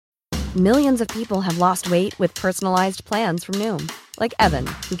Millions of people have lost weight with personalized plans from Noom. Like Evan,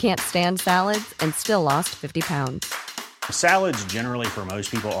 who can't stand salads and still lost 50 pounds. Salads generally for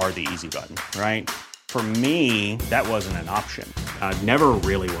most people are the easy button, right? For me, that wasn't an option. I never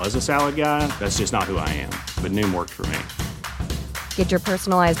really was a salad guy. That's just not who I am. But Noom worked for me. Get your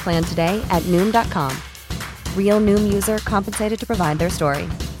personalized plan today at Noom.com. Real Noom user compensated to provide their story.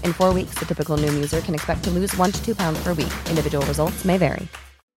 In 4 weeks, the typical Noom user can expect to lose 1 to 2 pounds per week. Individual results may vary.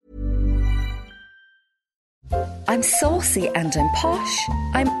 I'm saucy and I'm posh.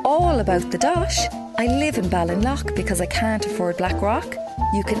 I'm all about the dosh. I live in Ballinlough because I can't afford Blackrock.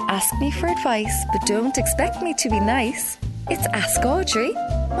 You can ask me for advice, but don't expect me to be nice. It's Ask Audrey.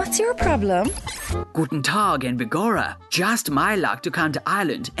 What's your problem? Guten Tag and Begorra. Just my luck to come to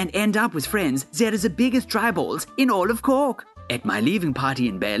Ireland and end up with friends that is the biggest dry balls in all of Cork. At my leaving party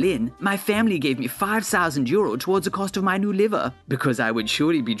in Berlin, my family gave me €5,000 towards the cost of my new liver, because I would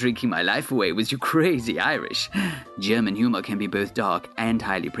surely be drinking my life away with you crazy Irish. German humour can be both dark and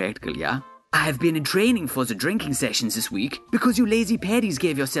highly practical, yeah? I have been in training for the drinking sessions this week because you lazy paddies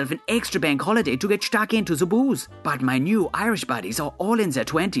gave yourself an extra bank holiday to get stuck into the booze. But my new Irish buddies are all in their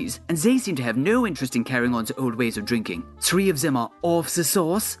 20s and they seem to have no interest in carrying on the old ways of drinking. 3 of them are off the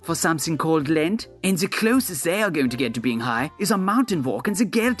sauce for something called Lent, and the closest they are going to get to being high is a mountain walk in the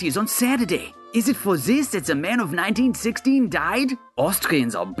Gelties on Saturday. Is it for this that the man of 1916 died?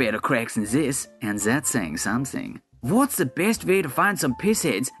 Austrians are better cracks than this, and that's saying something. What's the best way to find some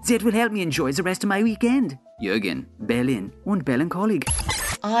pissheads that will help me enjoy the rest of my weekend? Jürgen, Berlin und Berlin-Kolleg.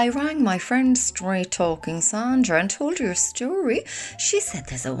 I rang my friend Straight Talking Sandra and told her your story. She said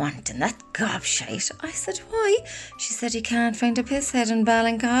there's a want in that gobshite. I said, why? She said he can't find a pisshead in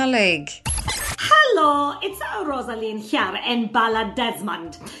Ballincollig. Hello, it's Rosaline here in Bala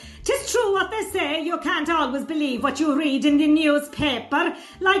Desmond. 'Tis true what they say, you can't always believe what you read in the newspaper.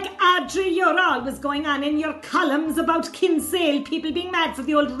 Like Audrey, you're always going on in your columns about Kinsale people being mad for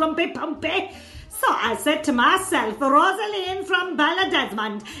the old rumpy-pumpy. So I said to myself, Rosaline from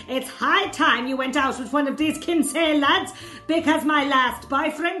Balladesmond, it's high time you went out with one of these Kinsale lads, because my last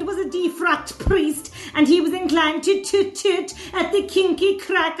boyfriend was a defrocked priest and he was inclined to toot-toot at the kinky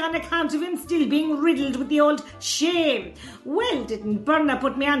crack on account of him still being riddled with the old shame. Well, didn't Berna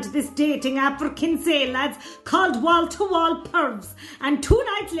put me onto this dating app for Kinsale lads called Wall-to-Wall Pervs, and 2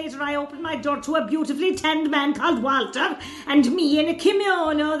 nights later I opened my door to a beautifully tanned man called Walter and me in a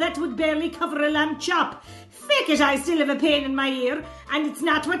kimono that would barely cover a lamb chop. Fake it, I still have a pain in my ear, and it's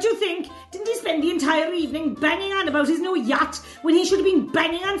not what you think. Didn't he spend the entire evening banging on about his new yacht when he should have been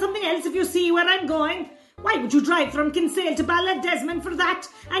banging on something else, if you see where I'm going? Why would you drive from Kinsale to Balladesmond for that,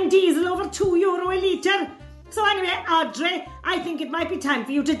 and diesel over €2 a litre? So anyway, Audrey, I think it might be time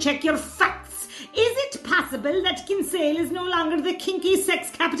for you to check your facts. Is it possible that Kinsale is no longer the kinky sex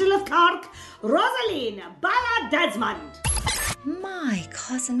capital of Cork? Rosaline, Balladesmond. My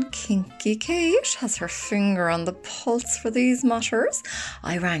cousin Kinky Kate has her finger on the pulse for these matters.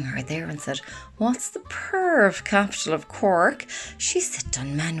 I rang her there and said, what's the perv capital of Cork? She said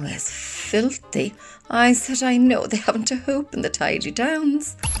Dunmanway's filthy. I said, I know, they haven't a hope in the tidy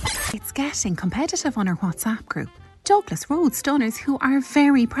downs. It's getting competitive on our WhatsApp group. Douglas Road stunners who are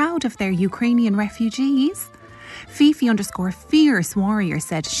very proud of their Ukrainian refugees. Fifi_fierce warrior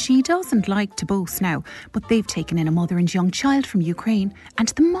said she doesn't like to boast now, but they've taken in a mother and young child from Ukraine, and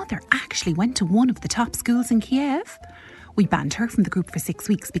the mother actually went to one of the top schools in Kiev. We banned her from the group for 6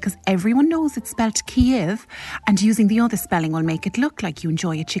 weeks because everyone knows it's spelled Kiev, and using the other spelling will make it look like you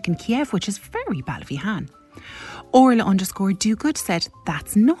enjoy a chicken Kiev, which is very Balvihan. Orla_do-good said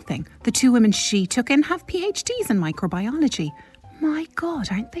that's nothing. The 2 women she took in have PhDs in microbiology. My God,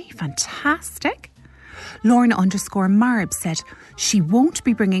 aren't they fantastic? Lorna_Marb said she won't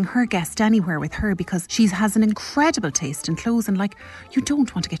be bringing her guest anywhere with her because she has an incredible taste in clothes, and you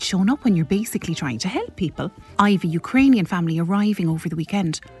don't want to get shown up when you're basically trying to help people. I have a Ukrainian family arriving over the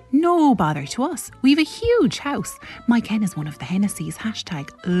weekend. No bother to us. We have a huge house. Mike Hen is one of the Hennessy's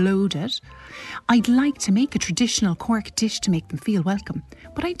 #loaded. I'd like to make a traditional Cork dish to make them feel welcome,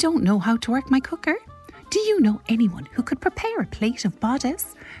 but I don't know how to work my cooker. Do you know anyone who could prepare a plate of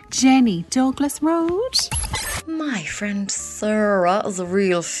bodice? Jenny, Douglas Road. My friend Sarah is a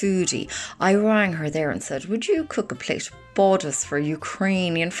real foodie. I rang her there and said, would you cook a plate of bodice for a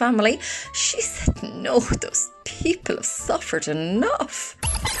Ukrainian family? She said, no, those people have suffered enough.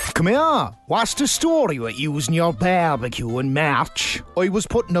 Come here, what's the story with using your barbecue in March? I was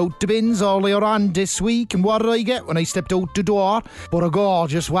putting out the bins earlier on this week, and what did I get when I stepped out the door? But a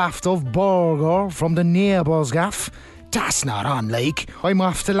gorgeous waft of burger from the neighbour's gaff. That's not on, like. I'm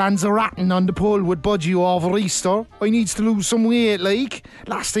off to Lanzarote on the pull with Budgie over Easter. I needs to lose some weight, like.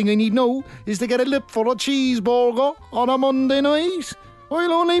 Last thing I need now is to get a lip for a cheeseburger on a Monday night.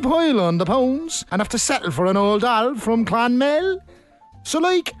 I'll only pile on the pounds and have to settle for an old Alf from Clonmel. So,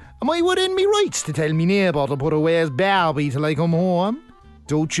 like, am I within me rights to tell me neighbour to put away his Barbie till I come home?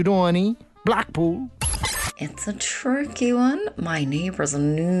 Don't you know any? Blackpool. It's a tricky one. My neighbour's a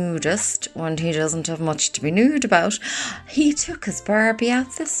nudist and he doesn't have much to be nude about. He took his Barbie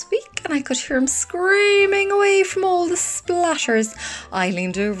out this week and I could hear him screaming away from all the splatters. I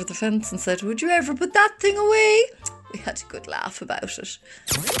leaned over the fence and said, "Would you ever put that thing away?" We had a good laugh about it.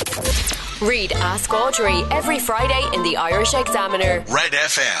 Read Ask Audrey every Friday in the Irish Examiner. Red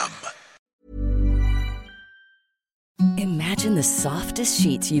FM. Imagine the softest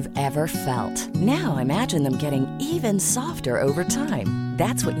sheets you've ever felt. Now imagine them getting even softer over time.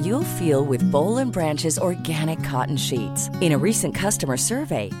 That's what you'll feel with Boll & Branch's organic cotton sheets. In a recent customer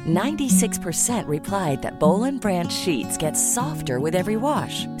survey, 96% replied that Boll & Branch sheets get softer with every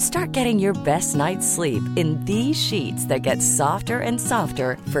wash. Start getting your best night's sleep in these sheets that get softer and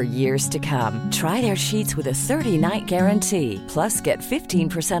softer for years to come. Try their sheets with a 30-night guarantee. Plus, get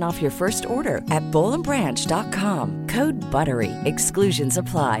 15% off your first order at bollandbranch.com. Code BUTTERY. Exclusions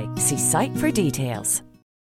apply. See site for details.